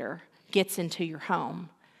manipulator gets into your home.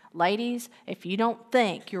 Ladies, if you don't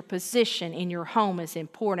think your position in your home is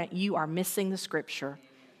important, you are missing the scripture.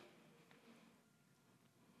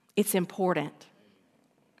 It's important.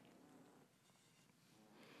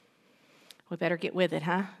 We better get with it,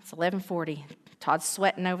 huh? It's 11:40. Todd's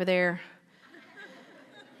sweating over there.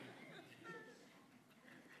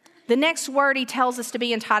 The next word he tells us to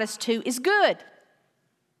be in Titus 2 is good.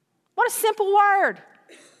 What a simple word.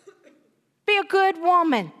 Be a good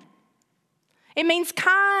woman. It means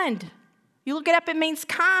kind. You look it up, it means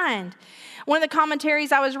kind. One of the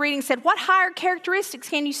commentaries I was reading said, what higher characteristics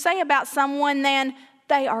can you say about someone than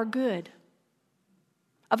they are good?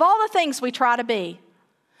 Of all the things we try to be,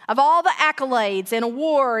 of all the accolades and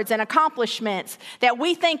awards and accomplishments that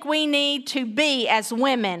we think we need to be as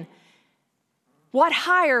women, what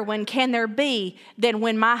higher one can there be than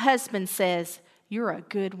when my husband says, you're a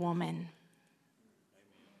good woman?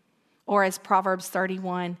 Or as Proverbs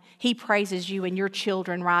 31, he praises you and your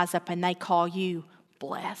children rise up and they call you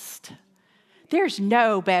blessed. There's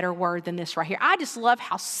no better word than this right here. I just love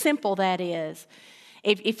how simple that is.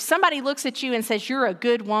 If somebody looks at you and says, you're a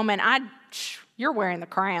good woman, you're wearing the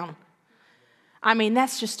crown. I mean,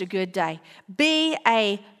 that's just a good day. Be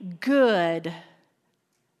a good,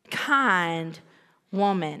 kind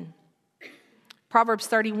woman. Proverbs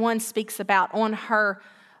 31 speaks about on her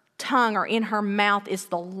tongue or in her mouth is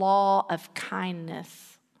the law of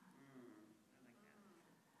kindness.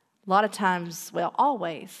 A lot of times, well,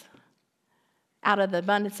 always, out of the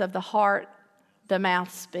abundance of the heart, the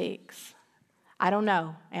mouth speaks. I don't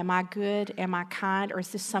know. Am I good? Am I kind? Or is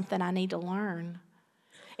this something I need to learn?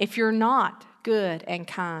 If you're not good and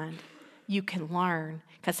kind, you can learn,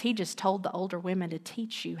 because he just told the older women to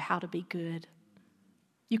teach you how to be good.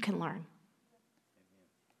 You can learn.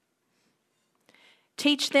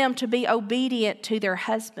 Teach them to be obedient to their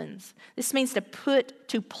husbands. This means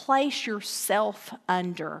to place yourself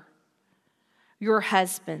under your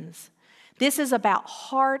husbands. This is about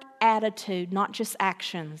heart attitude, not just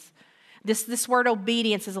actions. This word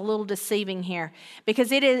obedience is a little deceiving here,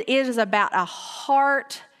 because it is about a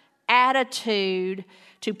heart attitude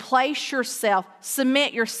to place yourself,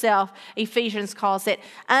 submit yourself, Ephesians calls it,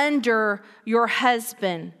 under your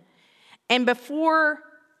husband. And I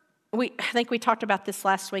think we talked about this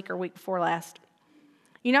last week or week before last.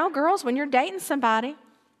 You know, girls, when you're dating somebody,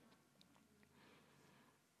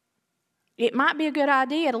 it might be a good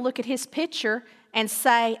idea to look at his picture and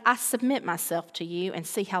say, I submit myself to you, and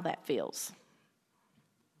see how that feels.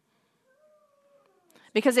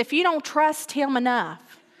 Because if you don't trust him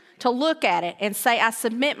enough to look at it and say, I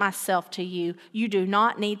submit myself to you, you do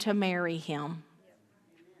not need to marry him.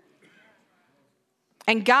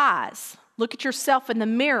 And guys, look at yourself in the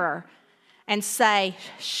mirror and say,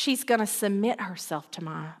 she's going to submit herself to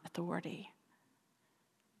my authority.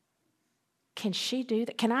 Can she do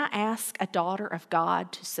that? Can I ask a daughter of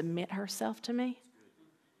God to submit herself to me?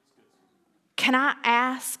 Can I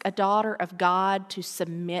ask a daughter of God to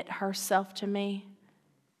submit herself to me?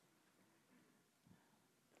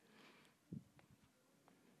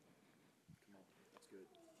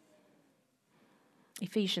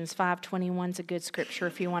 Ephesians 5:21 is a good scripture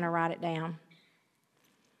if you want to write it down.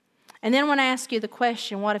 And then I want to ask you the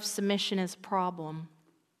question, what if submission is a problem?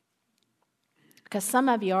 Because some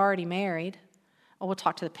of you are already married. Oh, we'll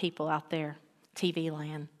talk to the people out there, TV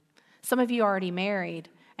land. Some of you are already married,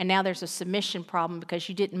 and now there's a submission problem because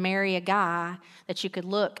you didn't marry a guy that you could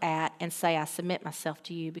look at and say, I submit myself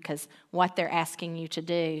to you, because what they're asking you to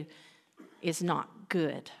do is not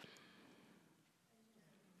good.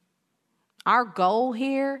 Our goal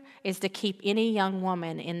here is to keep any young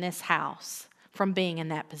woman in this house from being in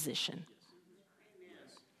that position.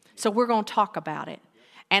 So we're going to talk about it.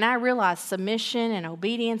 And I realize submission and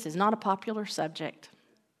obedience is not a popular subject,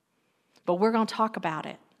 but we're going to talk about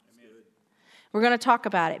it. We're going to talk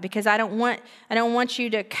about it, because I don't want you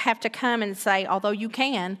to have to come and say, although you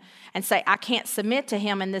can, and say, I can't submit to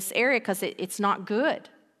him in this area because it's not good.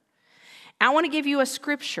 I want to give you a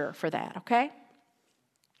scripture for that, okay?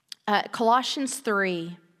 Colossians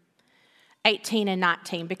 3:18 and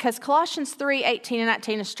 19. Because Colossians 3:18 and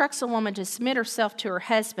 19 instructs a woman to submit herself to her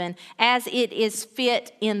husband as it is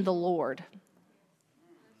fit in the Lord.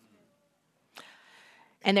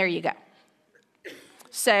 And there you go.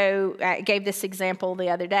 So I gave this example the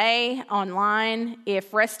other day online.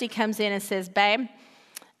 If Rusty comes in and says, babe,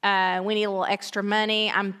 we need a little extra money.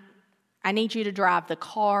 I need you to drive the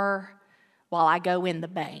car while I go in the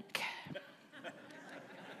bank.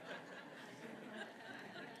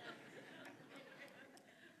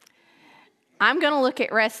 I'm going to look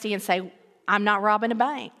at Rusty and say, I'm not robbing a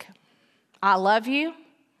bank. I love you.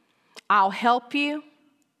 I'll help you.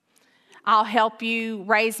 I'll help you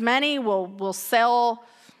raise money. We'll sell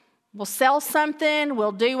something.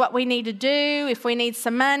 We'll do what we need to do. If we need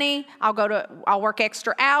some money, I'll work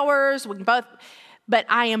extra hours. We can both, but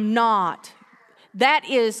I am not. That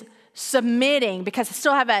is submitting, because I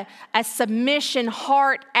still have a submission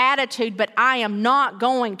heart attitude, but I am not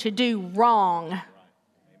going to do wrong. Right.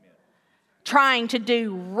 Trying to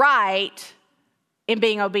do right in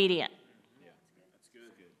being obedient. Yeah. That's good.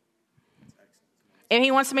 If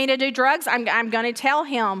he wants me to do drugs, I'm going to tell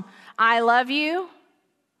him, I love you,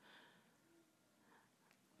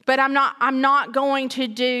 but I'm not going to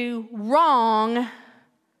do wrong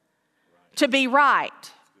to be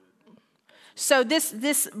right. So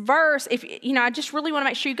this verse, I just really want to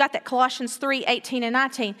make sure you got that Colossians 3:18 and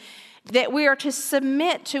 19, that we are to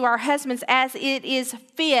submit to our husbands as it is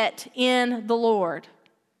fit in the Lord.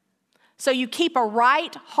 So you keep a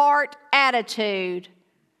right heart attitude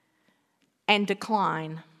and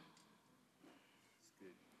decline.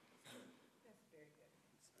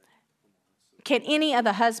 Can any of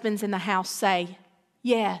the husbands in the house say,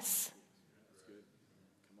 yes?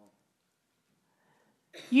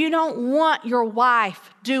 You don't want your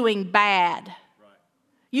wife doing bad. Right.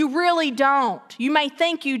 You really don't. You may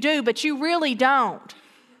think you do, but you really don't.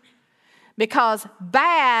 Because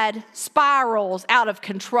bad spirals out of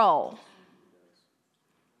control.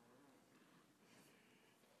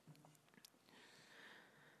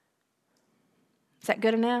 Is that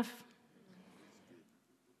good enough?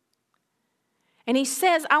 And he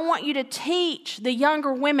says, I want you to teach the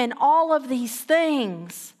younger women all of these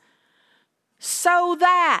things, so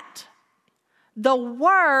that the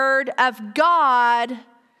word of God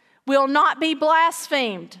will not be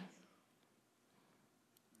blasphemed.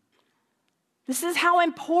 This is how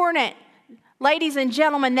important, ladies and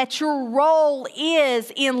gentlemen, that your role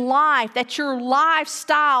is in life, that your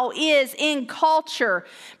lifestyle is in culture.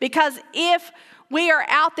 Because if we are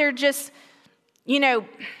out there just,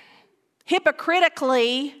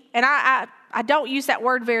 hypocritically, and I don't use that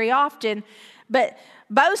word very often, but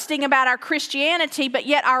boasting about our Christianity, but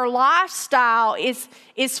yet our lifestyle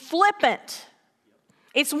is flippant.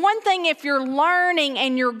 It's one thing if you're learning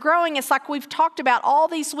and you're growing. It's like we've talked about all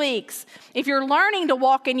these weeks. If you're learning to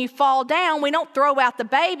walk and you fall down, we don't throw out the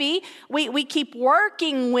baby. We keep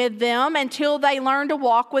working with them until they learn to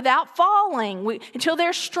walk without falling, until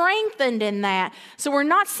they're strengthened in that. So we're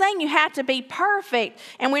not saying you have to be perfect,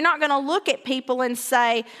 and we're not going to look at people and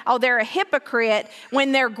say, oh, they're a hypocrite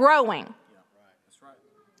when they're growing.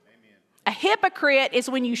 A hypocrite is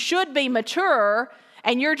when you should be mature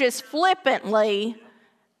and you're just flippantly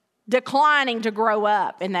declining to grow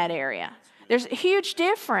up in that area. There's a huge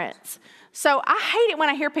difference. So I hate it when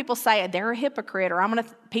I hear people say they're a hypocrite, or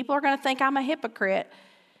people are going to think I'm a hypocrite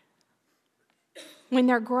when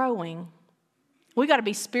they're growing. We got to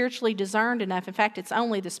be spiritually discerned enough. In fact, it's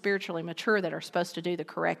only the spiritually mature that are supposed to do the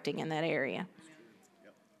correcting in that area.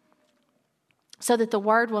 So that the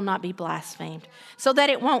word will not be blasphemed, so that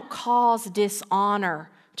it won't cause dishonor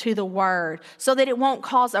to the word, so that it won't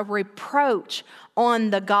cause a reproach on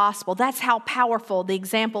the gospel. That's how powerful the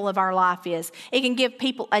example of our life is. It can give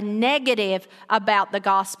people a negative about the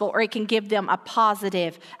gospel, or it can give them a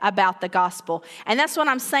positive about the gospel. And that's what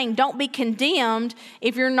I'm saying. Don't be condemned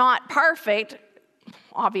if you're not perfect,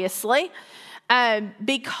 obviously.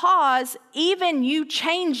 Because even you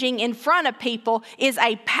changing in front of people is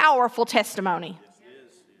a powerful testimony.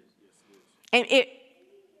 And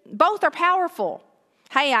both are powerful.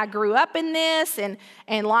 Hey, I grew up in this, and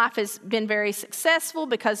life has been very successful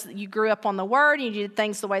because you grew up on the Word and you did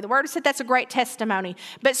things the way the Word said. That's a great testimony.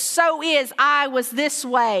 But so is I was this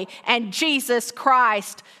way, and Jesus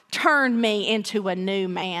Christ turned me into a new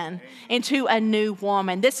man, into a new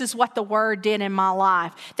woman. This is what the Word did in my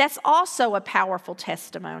life. That's also a powerful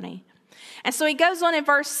testimony. And so he goes on in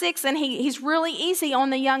verse 6, and he's really easy on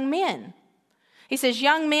the young men. He says,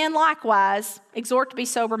 young men likewise exhort to be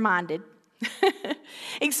sober-minded.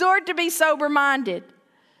 Exhort to be sober-minded.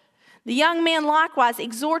 The young men likewise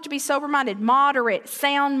exhort to be sober-minded, moderate,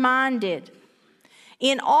 sound-minded.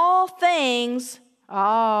 In all things,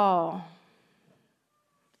 not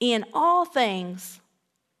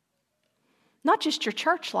just your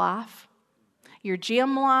church life, your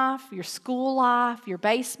gym life, your school life, your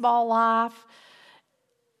baseball life,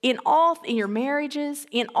 in your marriages,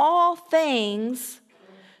 in all things,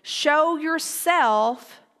 show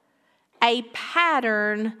yourself a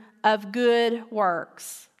pattern of good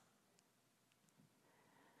works.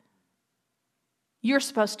 You're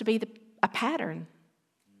supposed to be a pattern.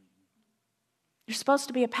 You're supposed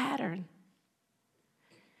to be a pattern.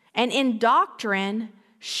 And in doctrine,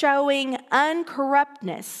 showing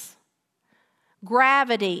uncorruptness,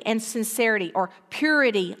 gravity and sincerity, or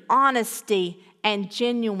purity, honesty, and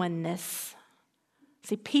genuineness.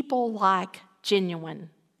 See, people like genuine.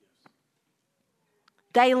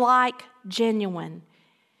 They like genuine.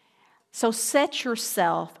 So set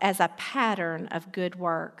yourself as a pattern of good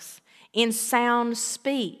works. In sound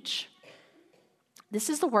speech. This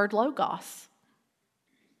is the word logos.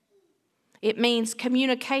 It means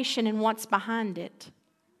communication and what's behind it.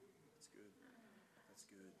 That's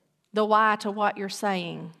good. The why to what you're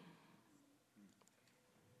saying.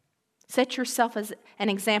 Set yourself as an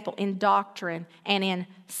example in doctrine and in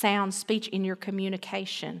sound speech in your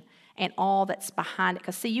communication and all that's behind it.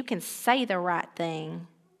 Because see, you can say the right thing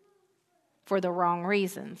for the wrong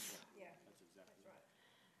reasons.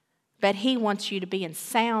 But he wants you to be in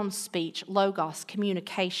sound speech, logos,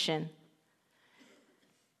 communication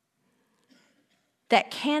that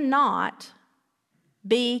cannot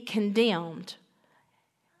be condemned.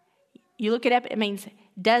 You look it up, it means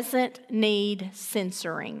doesn't need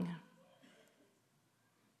censoring.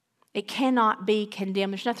 It cannot be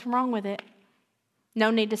condemned. There's nothing wrong with it. No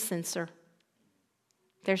need to censor.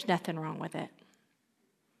 There's nothing wrong with it.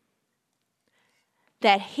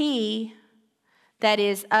 That he that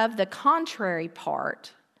is of the contrary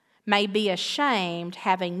part may be ashamed,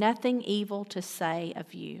 having nothing evil to say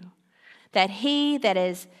of you. That he that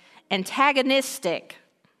is antagonistic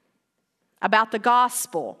about the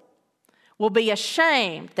gospel will be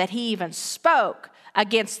ashamed that he even spoke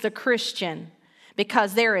against the Christian,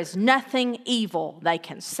 because there is nothing evil they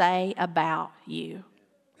can say about you.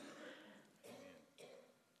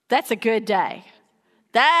 That's a good day.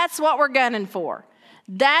 That's what we're gunning for.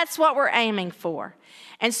 That's what we're aiming for.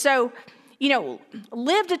 And so,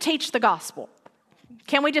 live to teach the gospel.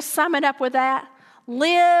 Can we just sum it up with that?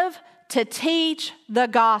 Live to teach the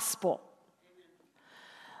gospel.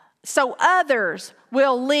 So others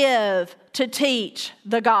will live to teach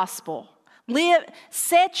the gospel.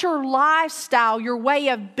 Set your lifestyle, your way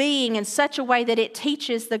of being in such a way that it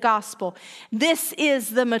teaches the gospel. This is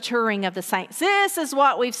the maturing of the saints. This is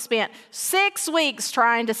what we've spent 6 weeks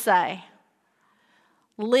trying to say.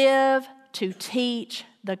 Live to teach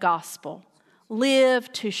the gospel.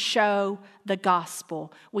 Live to show the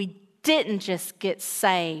gospel. We didn't just get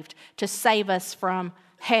saved to save us from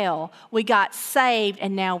hell. We got saved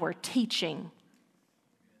and now we're teaching.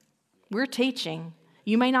 We're teaching.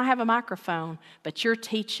 You may not have a microphone, but you're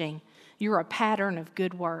teaching. You're a pattern of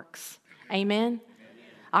good works. Amen?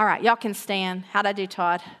 All right, y'all can stand. How'd I do,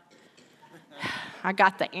 Todd? I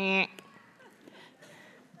got the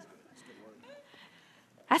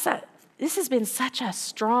This has been such a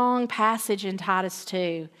strong passage in Titus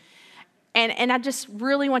 2. And I just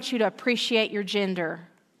really want you to appreciate your gender.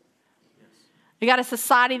 We got a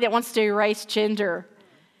society that wants to erase gender,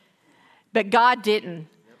 but God didn't.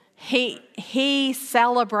 He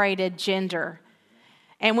celebrated gender.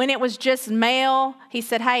 And when it was just male, he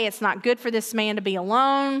said, hey, it's not good for this man to be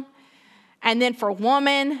alone. And then for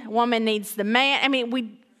woman needs the man.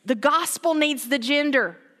 The gospel needs the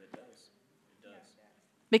gender. It does.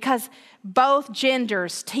 Because both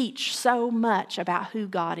genders teach so much about who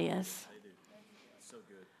God is. They do. So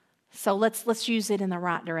good. So let's use it in the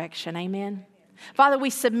right direction. Amen. Father,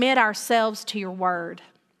 we submit ourselves to your word.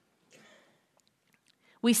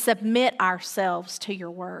 We submit ourselves to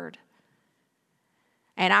your word.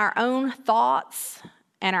 And our own thoughts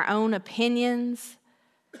and our own opinions,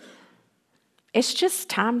 it's just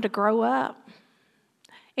time to grow up.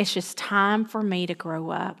 It's just time for me to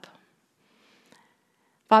grow up.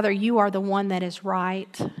 Father, you are the one that is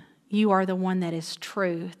right. You are the one that is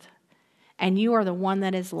truth. And you are the one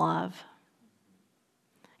that is love.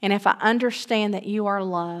 And if I understand that you are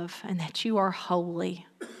love and that you are holy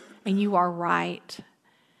and you are right,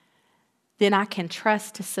 then I can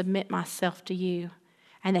trust to submit myself to you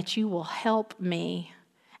and that you will help me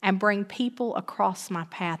and bring people across my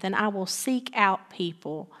path. And I will seek out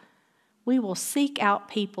people. We will seek out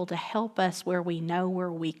people to help us where we know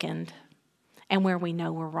we're weakened and where we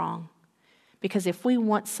know we're wrong. Because if we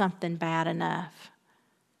want something bad enough,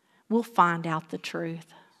 we'll find out the truth.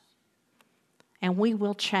 And we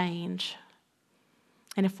will change.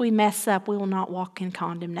 And if we mess up, we will not walk in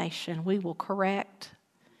condemnation. We will correct.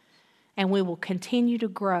 And we will continue to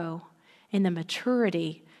grow in the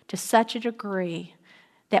maturity to such a degree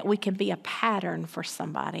that we can be a pattern for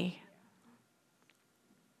somebody.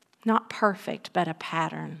 Not perfect, but a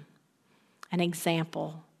pattern, an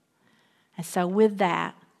example. And so with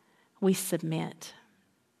that, we submit.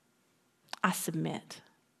 I submit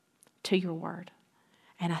to your word.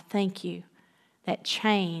 And I thank you that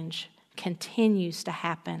change continues to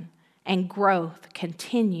happen, and growth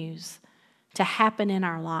continues to happen in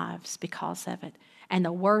our lives because of it. And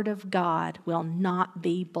the Word of God will not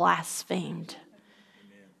be blasphemed,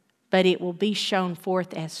 but it will be shown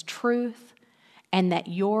forth as truth, and that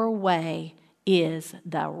your way is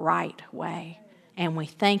the right way. And we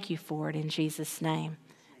thank you for it in Jesus' name.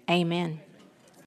 Amen.